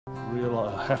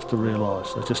have to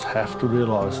realise, they just have to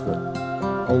realise that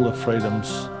all the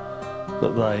freedoms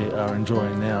that they are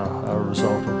enjoying now are a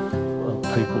result of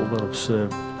people that have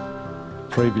served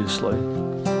previously,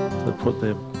 that put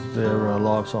their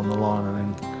lives on the line,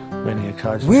 and in many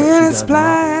occasions when it's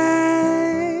black,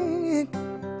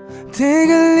 take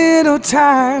a little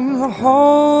time to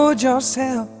hold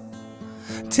yourself.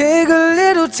 Take a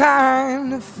little time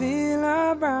to feel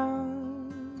around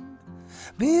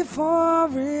before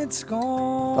it's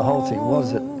gone. The whole thing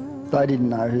was that they didn't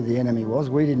know who the enemy was.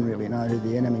 We didn't really know who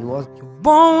the enemy was. You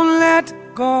won't let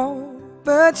go,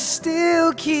 but you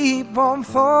still keep on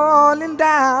falling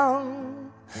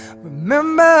down.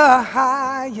 Remember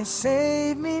how you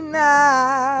saved me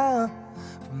now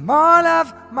from all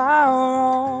of my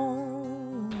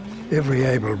own. Every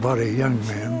able-bodied young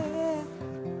man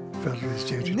felt his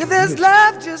duty. And if there's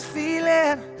love, just feel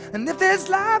it. And if there's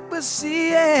life, we'll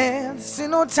see it. This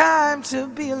ain't no time to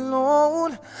be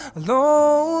alone,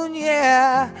 alone,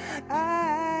 yeah.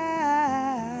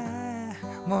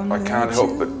 I can't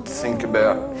help but think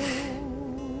about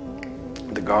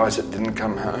the guys that didn't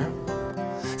come home.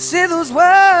 Say those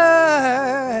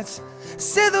words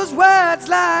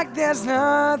like there's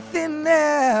nothing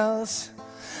else.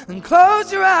 And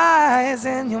close your eyes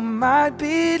and you might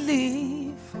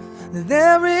believe that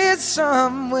there is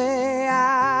some way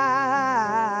out.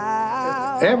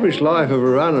 The average life of a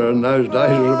runner in those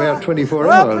days was about 24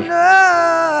 hours.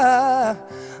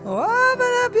 Open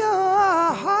up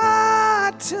your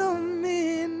heart to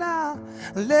me now.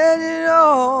 Let it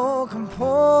all come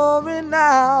pouring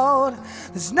out.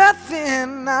 There's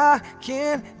nothing I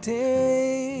can't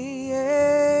take,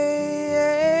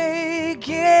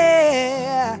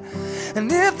 yeah.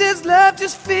 And if there's love,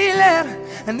 just feel it.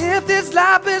 And if there's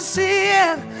life, we'll see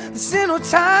it. There's no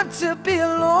time to be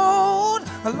alone,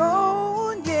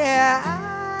 alone, yeah.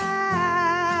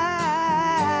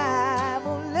 I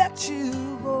won't let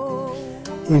you go.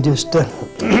 You just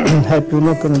hope you're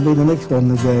not going to be the next one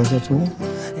that goes, that's all.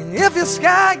 And if your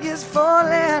sky is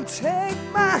falling, take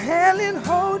my hand and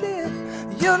hold it.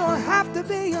 You don't have to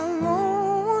be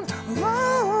alone,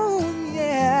 alone,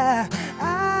 yeah.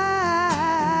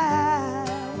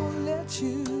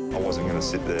 I wasn't going to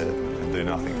sit there and do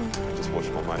nothing and just watch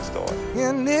my mates die.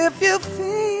 And if you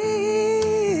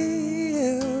feel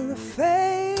the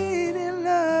fading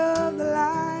of the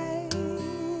light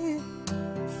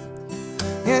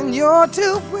and you're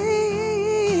too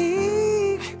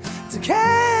weak to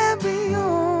carry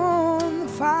on the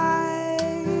fight,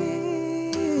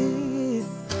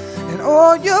 and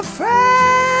all your friends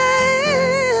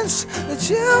that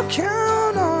you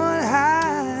count on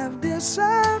have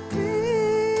disappeared,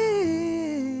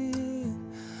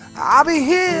 I'll be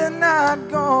here, not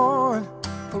gone,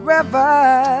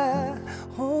 forever,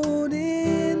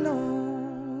 holding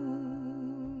on.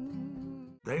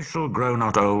 They shall grow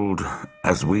not old,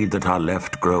 as we that are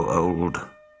left grow old.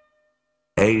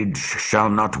 Age shall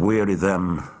not weary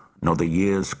them, nor the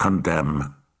years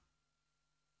condemn.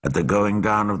 At the going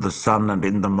down of the sun and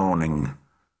in the morning,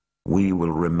 we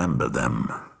will remember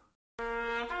them.